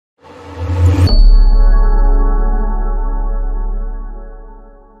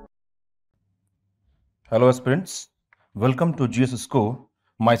Hello aspirants, welcome to GS Score.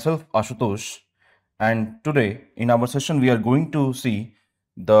 Myself Ashutosh, and today in our session we are going to see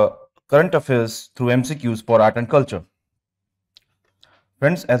the current affairs through MCQs for art and culture.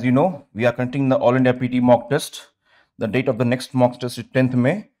 Friends, as you know, we are conducting the All India PT mock test. The date of the next mock test is 10th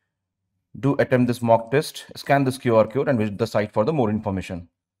May. Do attempt this mock test, scan this QR code and visit the site for the more information.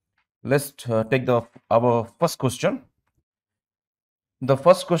 Let's take our first question. The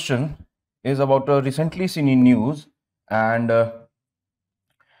first question is about a recently seen in news, and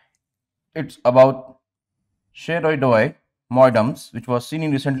it's about Sheroidoi modems, which was seen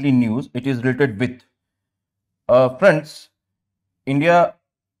in recently in news. It is related with friends. India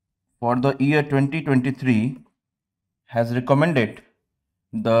for the year 2023 has nominated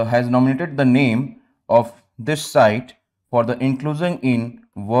the name of this site for the inclusion in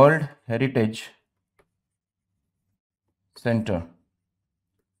World Heritage Center.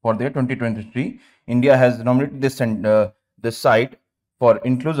 For the year 2023, India has nominated this site for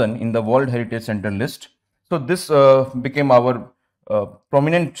inclusion in the World Heritage Center list. So this became our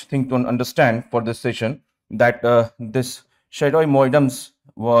prominent thing to understand for this session, that this Sheroy modems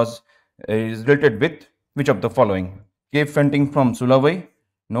is related with which of the following? Cave painting from Sulawesi?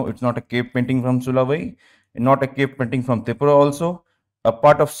 No, it's not a cave painting from Sulawesi. Not a cave painting from Tripura also. A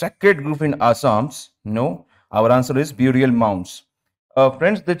part of sacred group in Assam's? No. Our answer is burial mounds.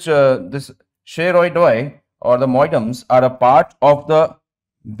 Friends, this Sheroidoi or the modems are a part of the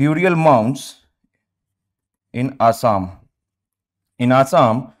burial mounds in Assam. In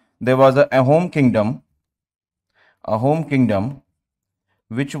Assam, there was a Ahom kingdom,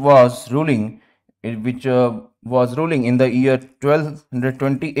 which was ruling in the year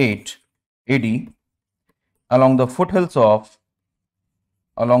 1228 AD along the foothills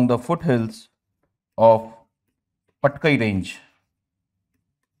of Patkai range.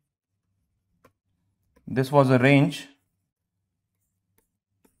 This was a range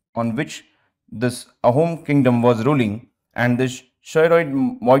on which this Ahom kingdom was ruling, and the Sheroid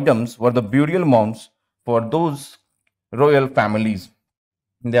modems were the burial mounds for those royal families.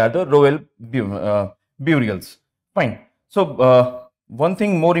 They are the royal burials. Fine. So one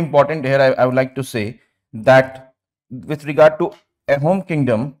thing more important here I would like to say, that with regard to Ahom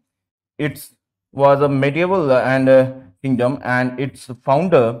kingdom, it was a medieval kingdom, and its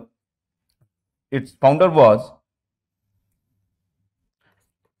founder was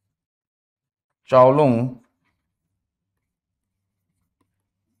Chaolong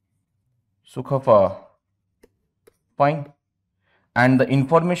Sukhafa. Fine. And the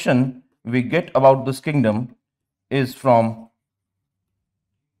information we get about this kingdom is from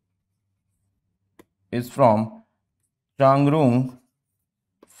Changrung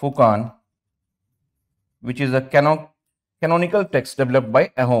Fukan, which is a canonical text developed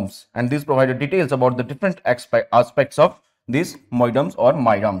by Ahoms, and these provided details about the different aspects of these modems or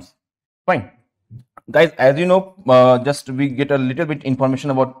maidoms. Fine. Guys, as you know, just we get a little bit information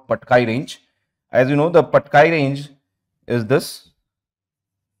about Patkai range. As you know, the Patkai range is this.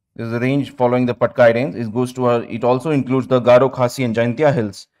 This is the range following the Patkai range. It also includes the Garo, Khasi and Jaintia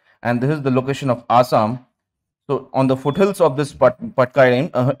hills, and this is the location of Assam. So on the foothills of this Patkai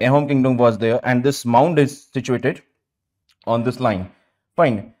range, Ahom kingdom was there, and this mound is situated on this line.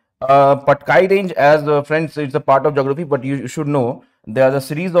 Fine. Patkai range, as friends, it's a part of geography, but you should know there are a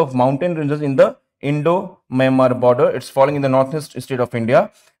series of mountain ranges in the Indo-Myanmar border. It's falling in the northeast state of India,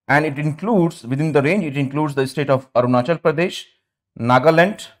 and it includes, within the range, it includes the state of Arunachal Pradesh,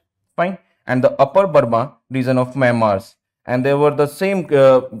 Nagaland, fine, and the upper Burma region of Myanmar. And they were the same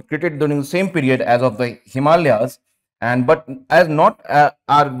created during the same period as of the Himalayas, but as not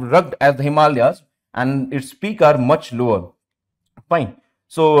are rugged as the Himalayas, and its peak are much lower. Fine.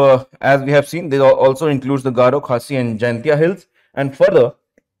 So as we have seen, this also includes the Garo, Khasi and Jaintia hills, and further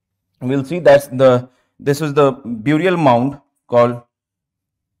we'll see that this is the burial mound called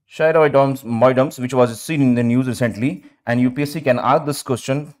Sheroid modems, which was seen in the news recently, and UPSC can ask this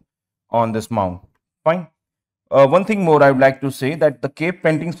question on this mound. Fine. One thing more I would like to say, that the cave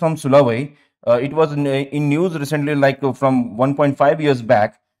paintings from Sulawesi, it was in news recently, like from 1.5 years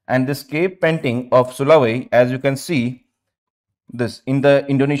back, and this cave painting of Sulawesi, as you can see, this in the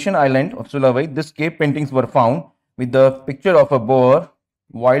Indonesian island of Sulawesi, this cave paintings were found with the picture of a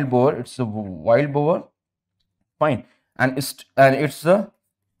wild boar. It's a wild boar. Fine. And it's a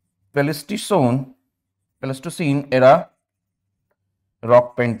Pleistocene era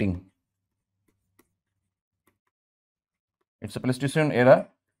rock painting. It's a Pleistocene era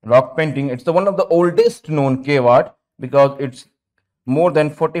rock painting. It's one of the oldest known cave art, because it's more than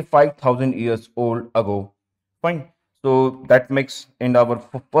 45,000 years old ago. Fine. So that makes end our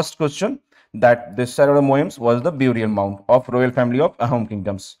first question. that this Saramoyams was the burial mound of royal family of Ahom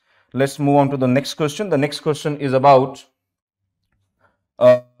kingdoms. Let's move on to the next question. The next question is about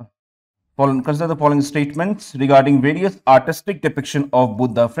consider the following statements regarding various artistic depiction of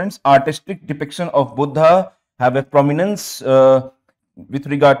Buddha. Friends, artistic depiction of Buddha have a prominence with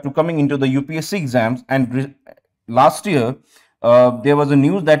regard to coming into the UPSC exams. And last year, there was a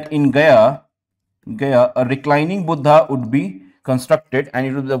news that in Gaya, a reclining Buddha would be constructed, and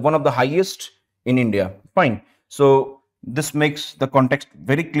it was one of the highest in India. Fine. So this makes the context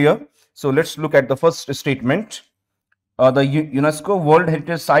very clear. So let's look at the first statement. The UNESCO World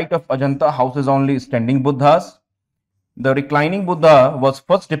Heritage Site of Ajanta houses only standing Buddhas. The reclining Buddha was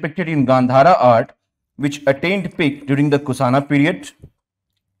first depicted in Gandhara art, which attained peak during the Kusana period.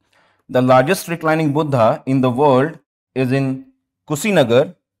 The largest reclining Buddha in the world is in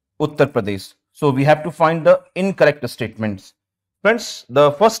Kushinagar, Uttar Pradesh. So we have to find the incorrect statements. Friends,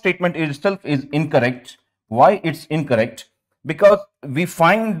 the first statement itself is incorrect. Why it's incorrect? Because we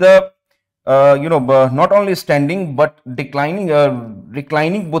find the not only standing but reclining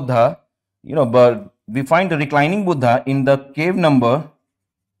Buddha, but we find the reclining Buddha in the cave number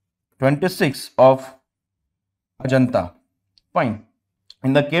 26 of Ajanta. Fine.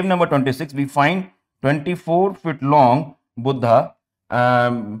 In the cave number 26, we find 24-foot long Buddha,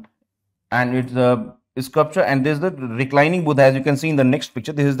 and it's a sculpture, and there's the reclining Buddha, as you can see in the next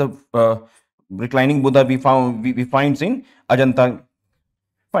picture. This is the reclining Buddha we find in Ajanta.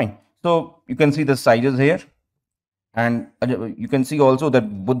 Fine. So you can see the sizes here, and you can see also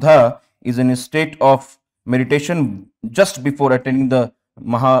that Buddha is in a state of meditation just before attaining the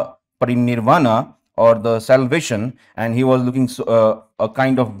Mahaparinirvana or the salvation, and he was looking a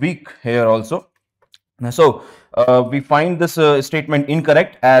kind of weak here also. So we find this statement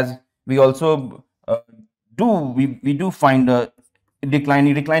incorrect, as we also do find a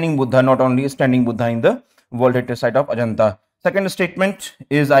reclining Buddha, not only a standing Buddha, in the World Heritage Site of Ajanta. Second statement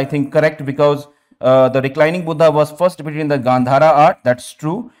is, I think, correct, because the reclining Buddha was first depicted in the Gandhara art. That's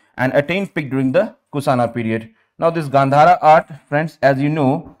true, and attained peak during the Kusana period. Now this Gandhara art, friends, as you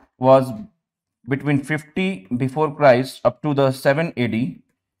know, was between 50 before Christ up to the 7 AD. In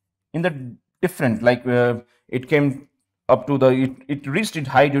the different, like it came up to the, it reached its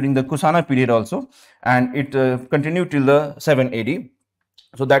high during the Kusana period also, and it continued till the 7 AD.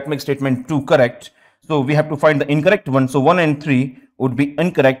 So that makes statement 2 correct. So we have to find the incorrect one. So 1 and 3 would be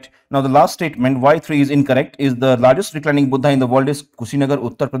incorrect. Now the last statement, why 3 is incorrect, is the largest reclining Buddha in the world is Kushinagar,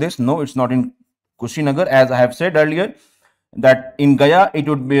 Uttar Pradesh. No, it's not in Kushinagar. As I have said earlier, that in Gaya, it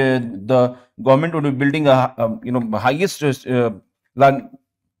would be the government would be building a highest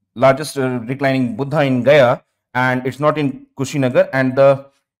largest reclining Buddha in Gaya, and it's not in Kushinagar. And the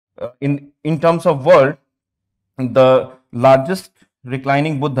in terms of world, the largest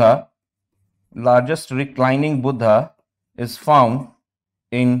reclining Buddha is found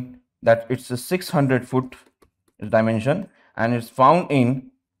in that, it's a 600-foot dimension, and it's found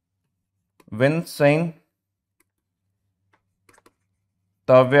in Vientiane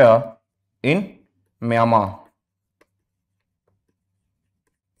Tavia in Myanmar.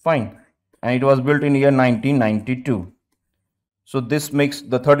 Fine. And it was built in year 1992. So this makes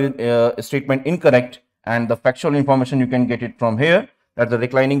the third statement incorrect, and the factual information you can get it from here, that the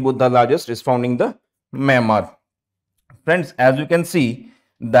reclining Buddha largest is found in the Myanmar. Friends, as you can see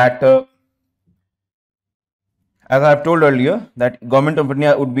that as I have told earlier, that government of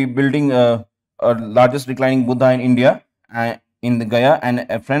India would be building a largest reclining Buddha in India, in the Gaya. And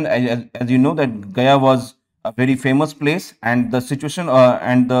friend, as you know, that Gaya was a very famous place, and the situation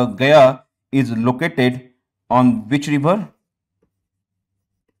and the Gaya is located on which river?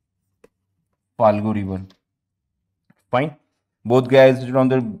 Falgu river. Fine. Both Gaya is situated on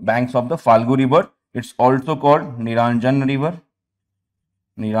the banks of the Falgu river. It's also called Niranjana river.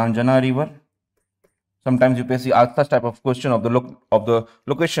 Sometimes UPSC asks such type of question of the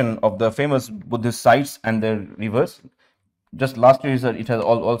location of the famous Buddhist sites and their rivers. Just last year, it has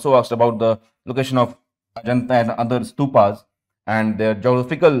also asked about the location of Ajanta and other stupas and their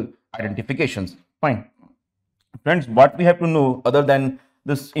geographical identifications. Fine. Friends, what we have to know other than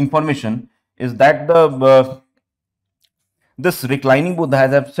this information is that this reclining Buddha,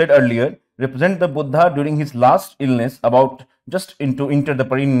 as I have said earlier, represent the Buddha during his last illness, about just to enter the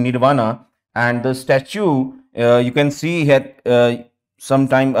parinirvana. And the statue, you can see here,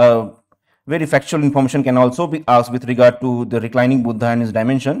 sometime very factual information can also be asked with regard to the reclining Buddha and his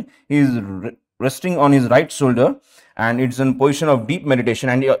dimension. He is resting on his right shoulder, and it's in position of deep meditation,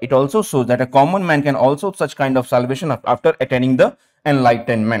 and it also shows that a common man can also such kind of salvation after attaining the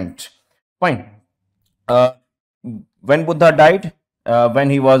enlightenment. Fine. When Buddha died, when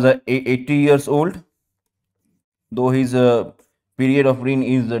he was 80 years old, though his period of reign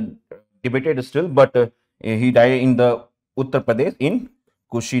is debated still, but he died in the Uttar Pradesh in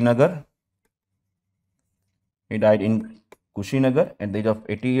Kushinagar. He died in Kushinagar at the age of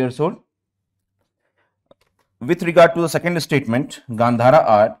 80 years old. With regard to the second statement, Gandhara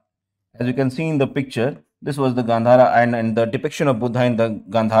art, as you can see in the picture, this was the Gandhara and the depiction of Buddha in the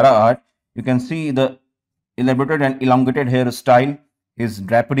Gandhara art. You can see the elaborated and elongated hairstyle, his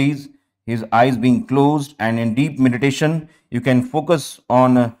draperies, his eyes being closed, and in deep meditation, you can focus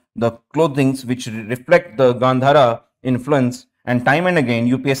on the clothings which reflect the Gandhara influence. And time and again,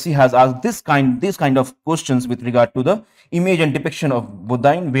 UPSC has asked these kind of questions with regard to the image and depiction of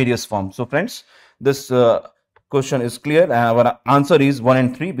Buddha in various forms. So, friends, this question is clear. Our answer is 1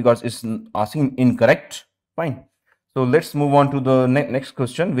 and 3 because it's asking incorrect. Fine. So let's move on to the next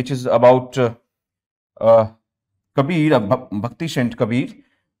question, which is about Kabir, Bhakti Saint Kabir,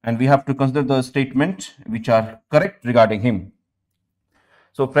 and we have to consider the statement which are correct regarding him.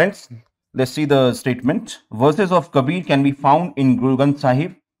 So friends, let's see the statement. Verses of Kabir can be found in Guru Granth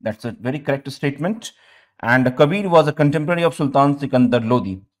Sahib. That's a very correct statement. And Kabir was a contemporary of Sultan Sikandar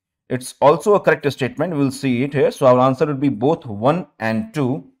Lodi. It's also a correct statement. We'll see it here. So our answer would be both 1 and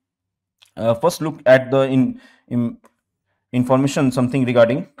 2. First, look at the information, something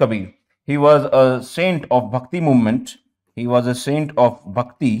regarding Kabir. He was a saint of Bhakti movement. He was a saint of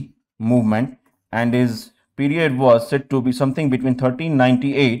Bhakti movement, and his period was said to be something between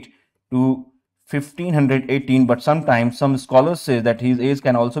 1398 to 1518. But sometimes some scholars say that his age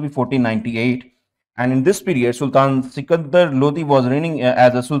can also be 1498. And in this period, Sultan Sikandar Lodi was reigning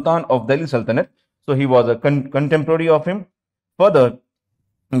as a Sultan of Delhi Sultanate. So he was a contemporary of him. Further,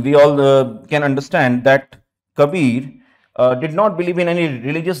 we all can understand that Kabir did not believe in any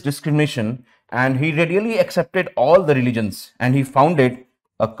religious discrimination, and he readily accepted all the religions, and he founded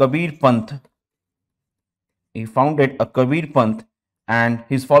a Kabir Panth. He founded a Kabir Panth, and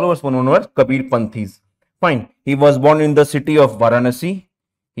his followers were known as Kabir Panthis. Fine. He was born in the city of Varanasi.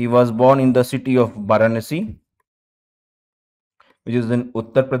 He was born in the city of Varanasi, which is in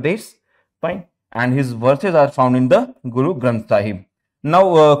Uttar Pradesh. Fine. And his verses are found in the Guru Granth Sahib.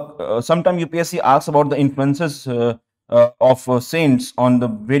 Now, sometime UPSC asks about the influences of saints on the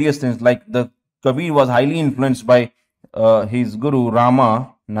various things, like the Kabir was highly influenced by his guru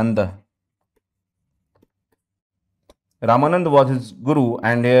Ramananda. Ramananda was his guru,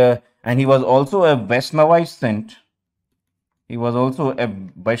 and he was also a Vaishnavite saint. He was also a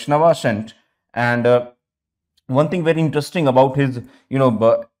Vaishnava saint, and one thing very interesting about his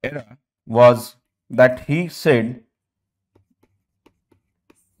era was that he said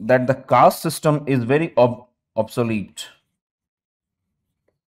that the caste system is very obsolete.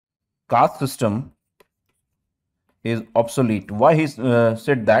 Caste system is obsolete. Why he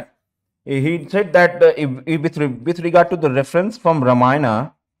said that? He said that with regard to the reference from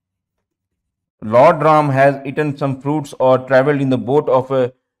Ramayana, Lord Ram has eaten some fruits or traveled in the boat of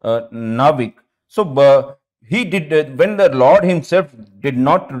a Navik. So he did when the Lord himself did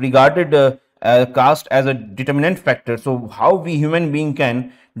not regarded caste as a determinant factor. So how we human being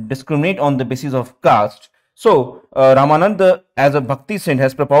can discriminate on the basis of caste? So Ramananda, as a Bhakti saint,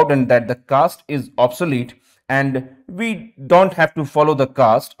 has propounded that the caste is obsolete and we don't have to follow the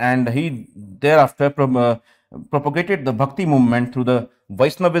caste, and he thereafter propagated the Bhakti movement through the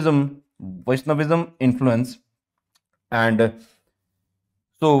Vaishnavism influence. And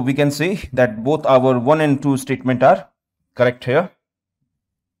so we can say that both our 1 and 2 statement are correct here.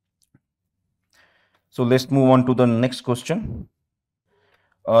 So let's move on to the next question.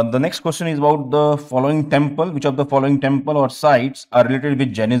 The next question is about the following temple. Which of the following temple or sites are related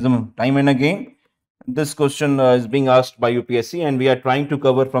with Jainism? Time and again, this question is being asked by UPSC, and we are trying to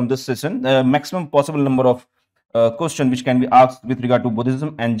cover from this session the maximum possible number of questions which can be asked with regard to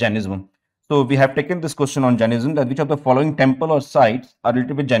Buddhism and Jainism. So we have taken this question on Jainism, that which of the following temple or sites are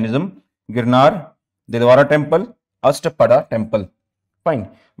related with Jainism? Girnar, Dedwara temple, Ashtapada temple. Fine.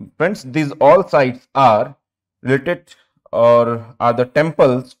 Friends, these all sites are related or are the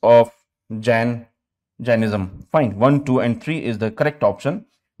temples of Jainism. Fine. 1, 2 and 3 is the correct option.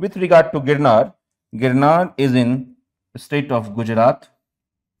 With regard to Girnar, Girnar is in the state of Gujarat.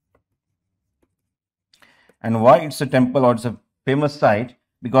 And why it's a temple or it's a famous site?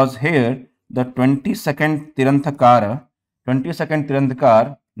 Because here the 22nd Tirthankara,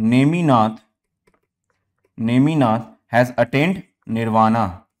 Neminath has attained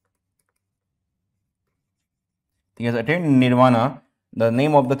Nirvana. He has attained Nirvana. The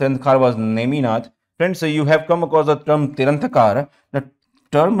name of the Tirthankara was Neminath. Friends, you have come across the term Tirthankara. The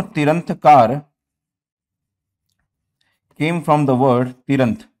term Tirthankara came from the word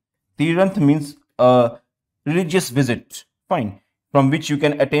Tiranth. Tiranth means a religious visit, fine, from which you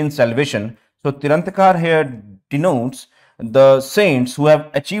can attain salvation. So Tiranthakar here denotes the saints who have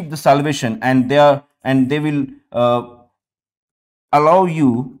achieved the salvation, and they will allow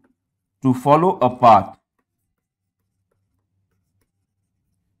you to follow a path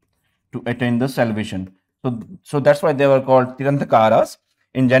to attain the salvation. So that's why they were called Tiranthakaras.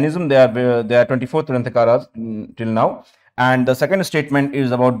 In Jainism, there are 24 Tiranthakaras till now. And the second statement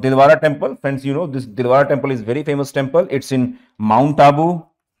is about Dilwara temple. Friends, you know this Dilwara temple is very famous temple. It's in Mount Abu.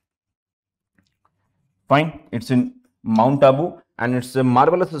 Fine, it's in Mount Abu, and it's a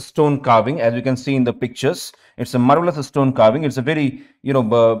marvelous stone carving, as you can see in the pictures. It's a marvelous stone carving. It's a very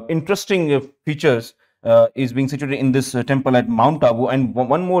interesting features is being situated in this temple at Mount Abu. And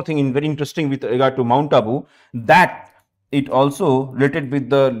one more thing in very interesting with regard to Mount Abu, that it also related with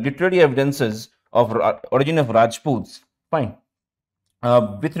the literary evidences of origin of Rajputs. Fine.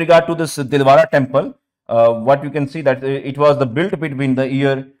 With regard to this Dilwara temple, what you can see that it was built between the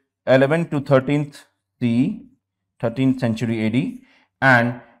year 11 to 13th CE, 13th century AD,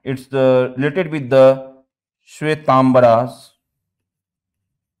 and it's related with the Shwetambaras,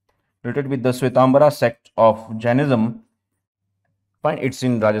 related with the Shwetambara sect of Jainism. Fine, it's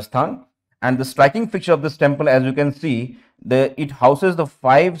in Rajasthan. And the striking feature of this temple, as you can see, it houses the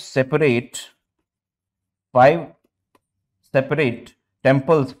five separate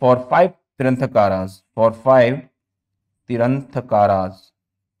temples for five Tiranthakaras,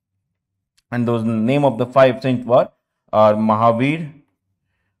 and those name of the five saints are Mahavir,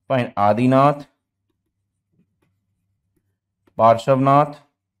 fine, Adinath, Parshavnath,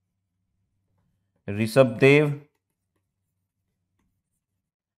 Rishabdev,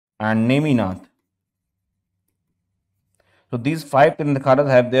 and Neminath. So these five Tiranthakaras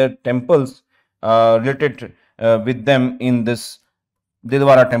have their temples related with them in this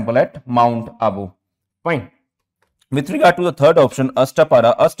Dilwara temple at Mount Abu. Fine. With regard to the third option,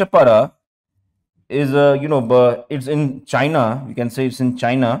 Astapara is it's in China. You can say it's in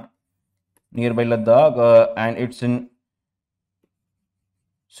China, nearby Ladakh, and it's in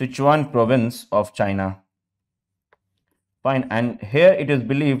Sichuan province of China. Fine, and here it is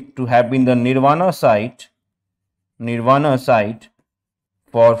believed to have been the Nirvana site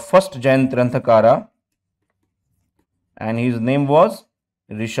for first Jain Tiranthakara, and his name was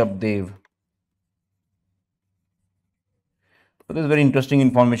Rishabdev. So this is very interesting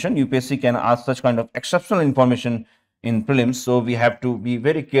information. UPSC can ask such kind of exceptional information in prelims, so we have to be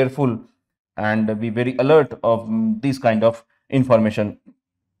very careful and be very alert of this kind of information.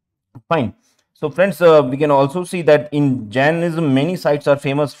 Fine. So friends, we can also see that in Jainism, many sites are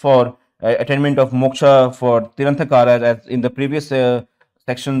famous for attainment of moksha for Tiranthakaras, as in the previous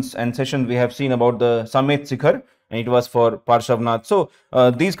sections and sessions we have seen about the Samet Sikhar, and it was for Parshavnath. So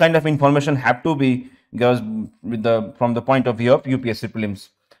these kind of information have to be given with from the point of view of UPSC prelims.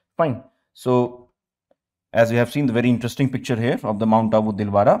 Fine. So as we have seen the very interesting picture here of the Mount Abu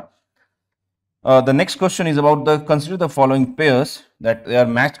Dilwara. The next question is about consider the following pairs that they are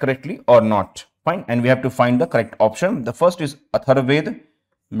matched correctly or not. Fine, and we have to find the correct option. The first is Atharvaved,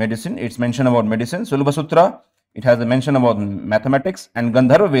 medicine. It's mentioned about medicine. Sulbasutra, it has a mention about mathematics, and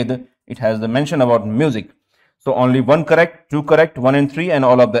Gandharva, it has the mention about music. So only one correct, two correct, 1 and 3, and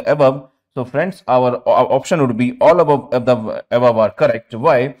all of the above. So friends, our option would be all of the above are correct.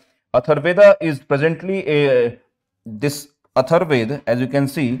 Why? Atharvaveda is presently this Atharvaved, as you can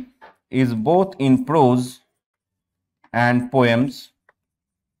see, is both in prose and poems.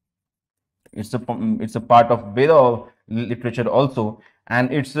 It's a part of Veda literature also,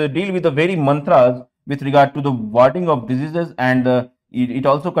 and it's deal with the very mantras with regard to the warding of diseases, and it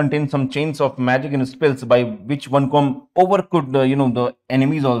also contains some chains of magic and spells by which one can overcook the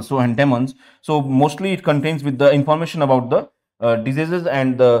enemies also and demons. So mostly it contains with the information about the diseases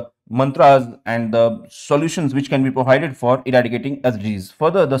and the mantras and the solutions which can be provided for eradicating a disease.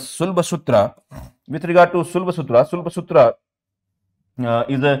 Further, the Sulba Sutra, with regard to Sulba Sutra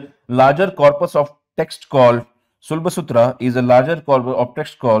is a larger corpus of text called Sulba Sutra is a larger corpus of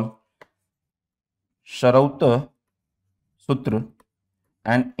text called Sharauta Sutra,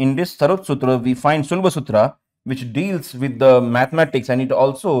 and in this Sarut Sutra we find Sulba Sutra, which deals with the mathematics, and it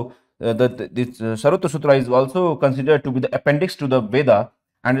also this Sarut Sutra is also considered to be the appendix to the Veda,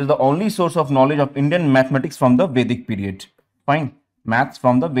 and is the only source of knowledge of Indian mathematics from the Vedic period. Fine, maths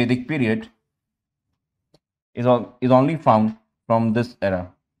from the Vedic period is only found from this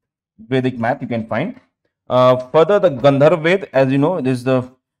era. Vedic math you can find. Further, the Gandharva Ved, as you know, this is the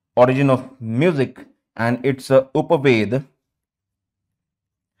origin of music, and it's a Upaved.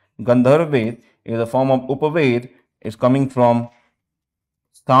 Gandharva Ved is a form of Upaved is coming from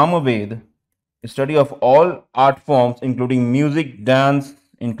Samaved, study of all art forms, including music, dance,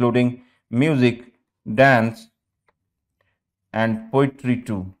 and poetry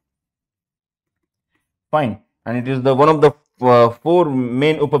too. Fine. And it is the one of the four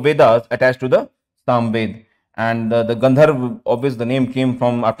main Upavedas attached to the Samved. And the Gandharv, obviously the name came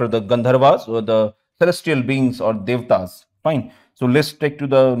from after the Gandharvas, or the celestial beings or Devtas. Fine. So let's take to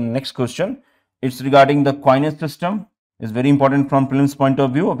the next question. It's regarding the coinage system. It's very important from prelims point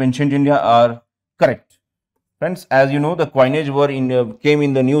of view of ancient India are correct. Friends, as you know, the coinage were came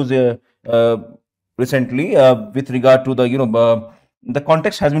in the news uh, recently with regard to the the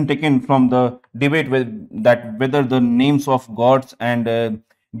context has been taken from the debate with that whether the names of gods and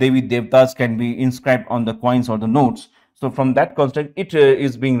Devi Devtas can be inscribed on the coins or the notes. So from that context, it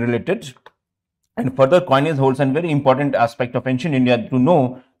is being related. And further, coinage holds a very important aspect of ancient India to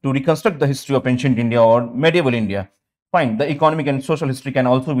know to reconstruct the history of ancient India or medieval India. Fine, the economic and social history can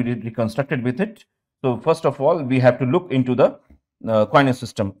also be reconstructed with it. So first of all, we have to look into the coinage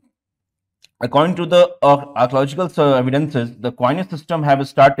system. According to the archaeological evidences, the coinage system have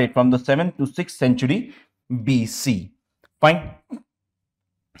started from the 7th to 6th century BC. Fine.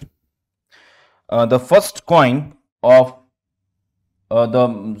 The first coin of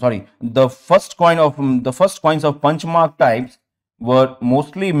the first coins of punchmark types were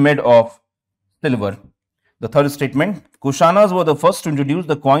mostly made of silver. The third statement, Kushanas were the first to introduce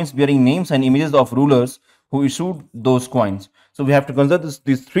the coins bearing names and images of rulers who issued those coins. So we have to consider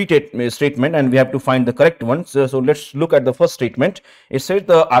these three statements and we have to find the correct ones. So let's look at the first statement. It says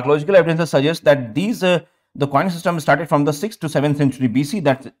the archaeological evidence suggests that the coin system started from the 6th to 7th century BC.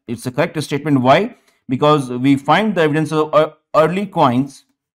 That it's a correct statement. Why? Because we find the evidence of early coins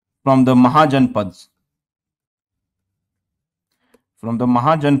from the Mahajanpads. From the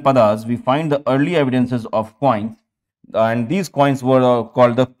Mahajanpadas, we find the early evidences of coins, and these coins were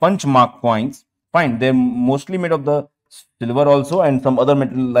called the punchmark coins. Fine, they're mostly made of the silver also and some other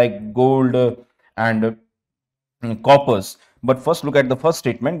metal like gold and coppers. But first, look at the first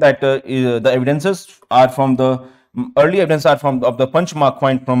statement that the evidences are from the early evidence are from of the punchmark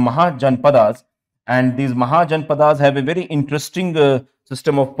coin from Mahajanpadas, and these Mahajanpadas have a very interesting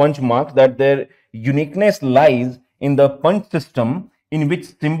system of punch marks that their uniqueness lies in the punch system in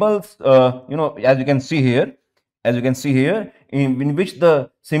which symbols as you can see here in which the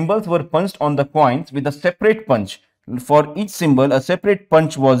symbols were punched on the coins with a separate punch. For each symbol a separate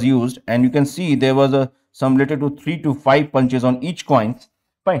punch was used, and you can see there was some related to 3 to 5 punches on each coins.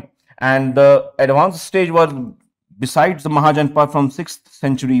 Fine. And the advanced stage was, besides the Mahajanpa from 6th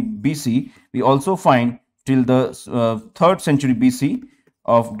century BC, we also find till the 3rd century BC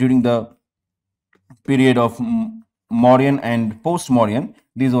of during the period of Mauryan and post-Mauryan.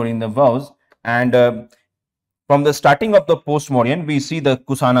 These were in the vows, and from the starting of the post-Mauryan, we see the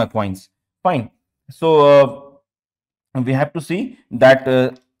Kusana coins. Fine. So we have to see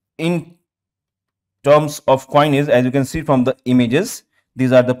that in terms of coinage, as you can see from the images,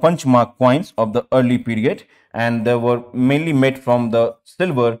 these are the punch mark coins of the early period, and they were mainly made from the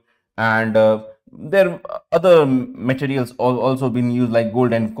silver, and there other materials also been used like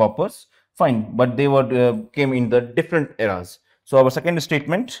gold and coppers. Fine, but they were came in the different eras. So our second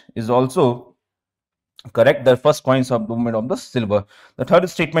statement is also correct. The first coins of movement of the silver. The third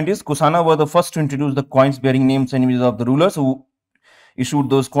statement is Kusana were the first to introduce the coins bearing names and images of the rulers who issued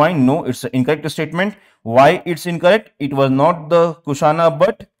those coins. No, it's an incorrect statement. Why it's incorrect? It was not the Kushana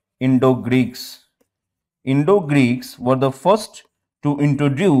but Indo-Greeks. Indo-Greeks were the first to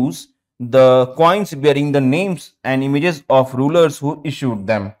introduce the coins bearing the names and images of rulers who issued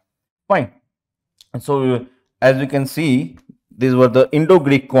them. Fine. So as we can see, these were the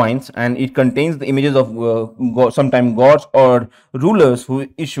Indo-Greek coins, and it contains the images of sometimes gods or rulers who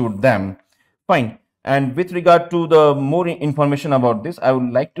issued them. Fine. And with regard to the more information about this, I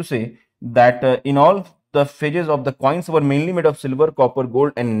would like to say that in all the phases of the coins were mainly made of silver, copper,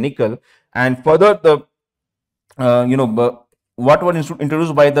 gold, and nickel. And further, the what were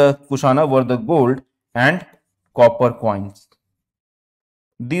introduced by the Kushana were the gold and copper coins.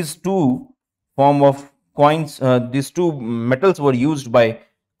 These two form of coins, these two metals were used by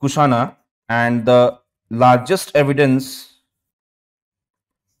Kushana, and the largest evidence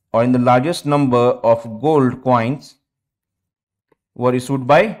or in the largest number of gold coins were issued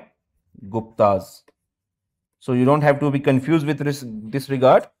by Guptas. So you don't have to be confused with this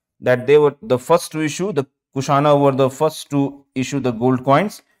regard that they were the first to issue, the Kushana were the first to issue the gold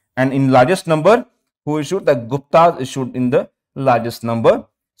coins, and in largest number who issued, the Guptas issued in the largest number.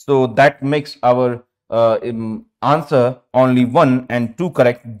 So that makes our answer only 1 and 2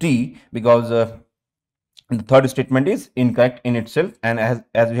 correct, D, because The third statement is incorrect in itself, and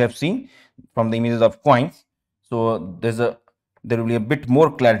as we have seen from the images of coins, so there will be a bit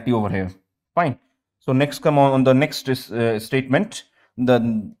more clarity over here. Fine. So next, come on the next statement.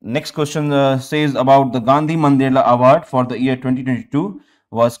 The next question says about the Gandhi Mandela Award for the year 2022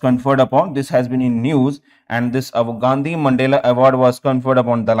 was conferred upon. This has been in news, and this Gandhi Mandela Award was conferred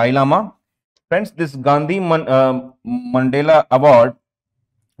upon Dalai Lama. Friends, this Gandhi Mandela Award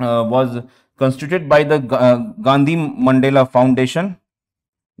was constituted by the Gandhi Mandela Foundation.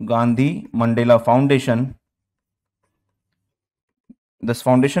 Gandhi Mandela Foundation. This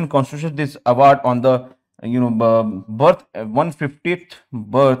foundation constituted this award on the birth 150th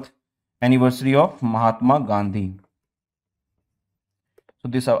birth anniversary of Mahatma Gandhi. So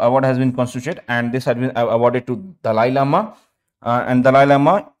this award has been constituted, and this has been awarded to Dalai Lama, and Dalai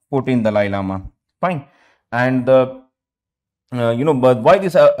Lama, 14 Dalai Lama. Fine. And but why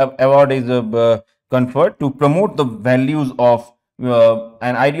this award is conferred? To promote the values of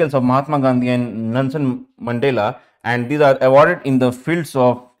and ideals of Mahatma Gandhi and Nelson Mandela, and these are awarded in the fields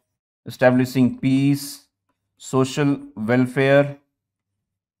of establishing peace, social welfare,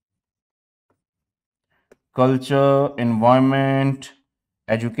 culture, environment,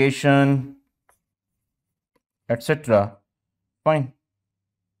 education, etc. Fine.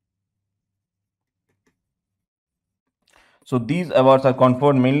 So these awards are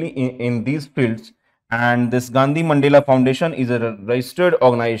conferred mainly in these fields, and this Gandhi Mandela Foundation is a registered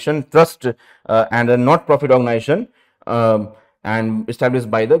organization, trust, and a not-profit organization, and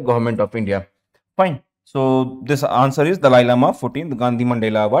established by the government of India. Fine. So this answer is Dalai Lama 14, the Gandhi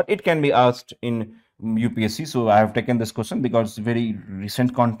Mandela Award. It can be asked in UPSC, so I have taken this question because it's very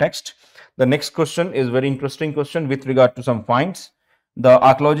recent context. The next question is very interesting question with regard to some finds. The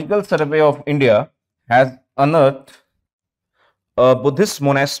Archaeological Survey of India has unearthed a Buddhist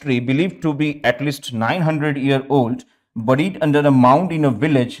monastery believed to be at least 900-year-old, buried under a mound in a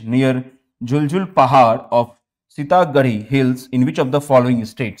village near Juljul Pahar of Sitagari Hills, in which of the following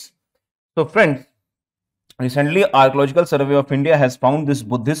states? So friends, recently Archaeological Survey of India has found this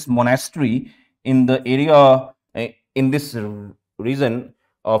Buddhist monastery in the area, in this region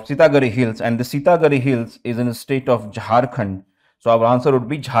of Sitagari Hills, and the Sitagari Hills is in the state of Jharkhand. So our answer would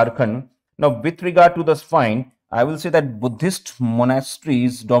be Jharkhand. Now with regard to this find, I will say that Buddhist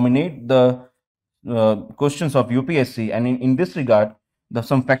monasteries dominate the questions of UPSC, and in this regard,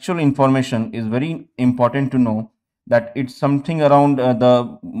 some factual information is very important to know, that it's something around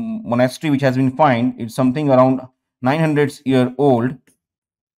the monastery which has been found, it's something around 900-year old,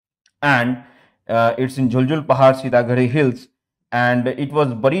 and it's in Juljul Pahar, Sitagari Hills, and it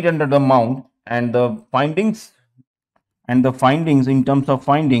was buried under the mound. And the findings in terms of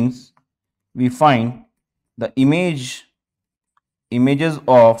findings, we find the images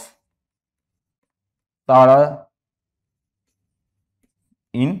of Tara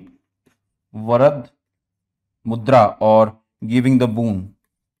in Varad Mudra, or giving the boon.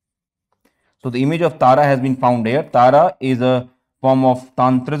 So the image of Tara has been found here. Tara is a form of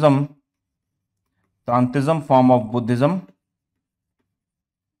Tantrism form of Buddhism,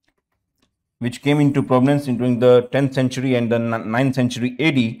 which came into prominence during the 10th century and the 9th century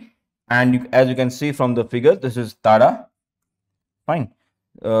AD. And as you can see from the figures, this is Tara. Fine.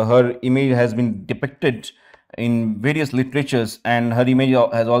 Her image has been depicted in various literatures, and her image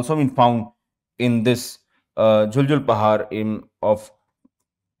has also been found in this Juljul Pahar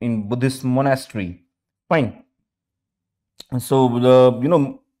in Buddhist monastery. Fine. So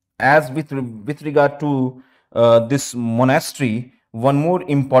as with regard to this monastery, one more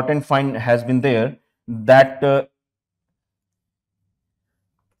important find has been there, that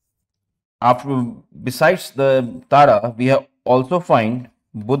besides the Tara, we have also find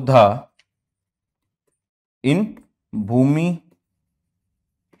Buddha in Bhumi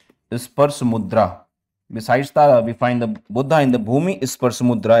Spars Mudra. Besides Tara, we find the Buddha in the Bhumi Spars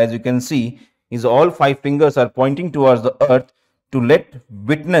Mudra. As you can see, his all 5 fingers are pointing towards the earth to let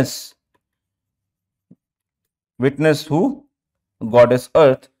witness who? Goddess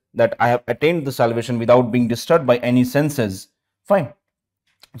Earth, that I have attained the salvation without being disturbed by any senses. Fine.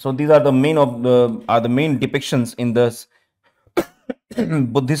 So these are the main depictions in this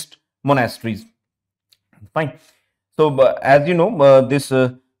Buddhist monasteries. Fine. So as you know, this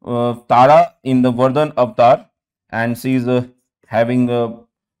Tara in the Vardhan avatar, and she is having a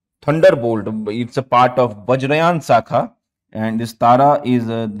thunderbolt. It's a part of Vajrayan Sakha, and this Tara is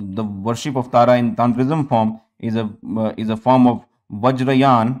the worship of Tara in Tantrism form is a form of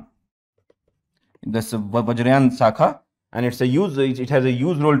Vajrayan. This Vajrayan Sakha, and it has a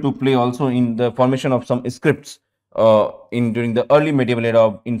huge role to play also in the formation of some scripts during the early medieval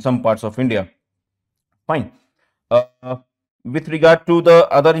era in some parts of India. Fine. With regard to the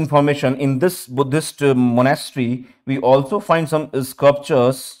other information, in this Buddhist monastery, we also find some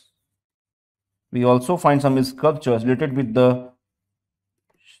sculptures. We also find some sculptures related with the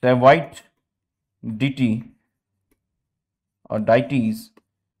Shaivite deity or deities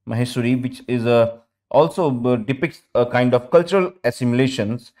Maheshwari, which is a also depicts a kind of cultural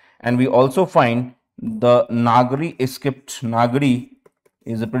assimilations, and we also find the Nagari script. Nagari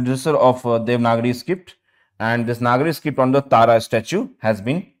is a predecessor of Devanagari script, and this Nagari script on the Tara statue has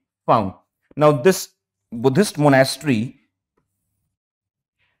been found. Now, this Buddhist monastery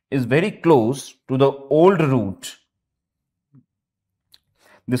is very close to the old route.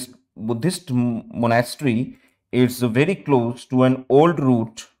 This Buddhist monastery is very close to an old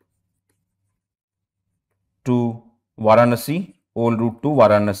route to Varanasi, old route to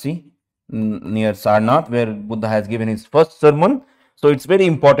Varanasi near Sarnath, where Buddha has given his first sermon. So it's very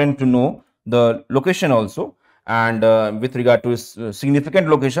important to know the location also. And with regard to his significant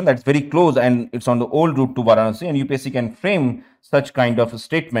location, that's very close and it's on the old route to Varanasi, and UPSC can frame such kind of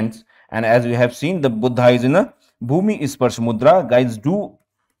statements. And as we have seen, the Buddha is in a Bhumi Sparsh Mudra. Guys, do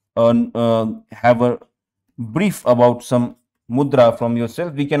have a brief about some mudra from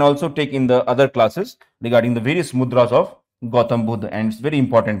yourself. We can also take in the other classes regarding the various mudras of Gautam Buddha, and it's very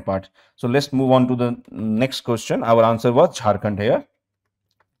important part. So let's move on to the next question. Our answer was Jharkhand here.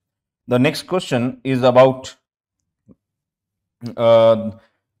 The next question is about the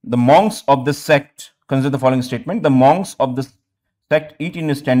monks of the sect. Consider the following statement. The monks of the sect eat in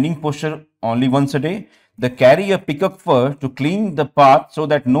a standing posture only once a day. They carry a peacock fur to clean the path so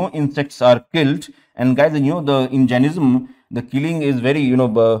that no insects are killed. And guys, in Jainism, the killing is very,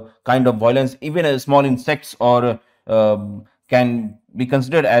 kind of violence. Even a small insects or can be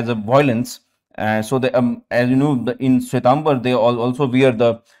considered as a violence. So, as you know, in Shwetambar, they also wear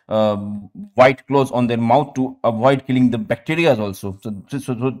the white clothes on their mouth to avoid killing the bacteria also. So,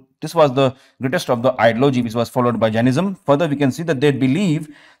 this was the greatest of the ideology which was followed by Jainism. Further, we can see that they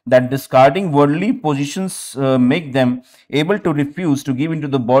believe that discarding worldly positions make them able to refuse to give into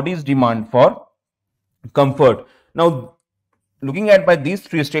the body's demand for comfort. Now, looking at by these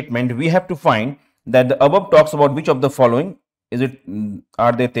three statements, we have to find that the above talks about which of the following. Is it,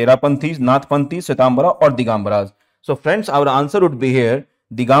 are they Terapanthis, Nathpanthis, Svetambara or Digambaras? So friends, our answer would be here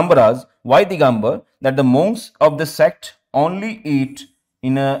Digambaras. Why Digambar? That the monks of the sect only eat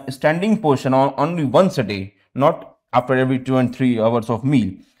in a standing position only once a day, not after every 2 and 3 hours of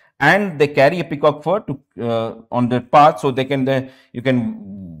meal. And they carry a peacock fur to on their path, so they can you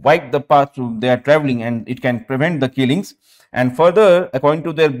can wipe the path they are traveling, and it can prevent the killings. And further, according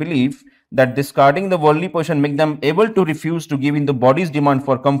to their belief, that discarding the worldly portion make them able to refuse to give in the body's demand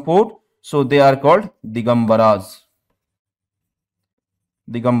for comfort, so they are called Digambaras.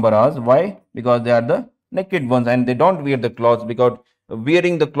 Digambaras. Why? Because they are the naked ones and they don't wear the clothes, because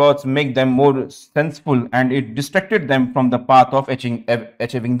wearing the clothes make them more senseful and it distracted them from the path of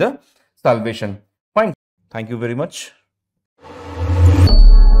achieving the salvation. Fine. Thank you very much.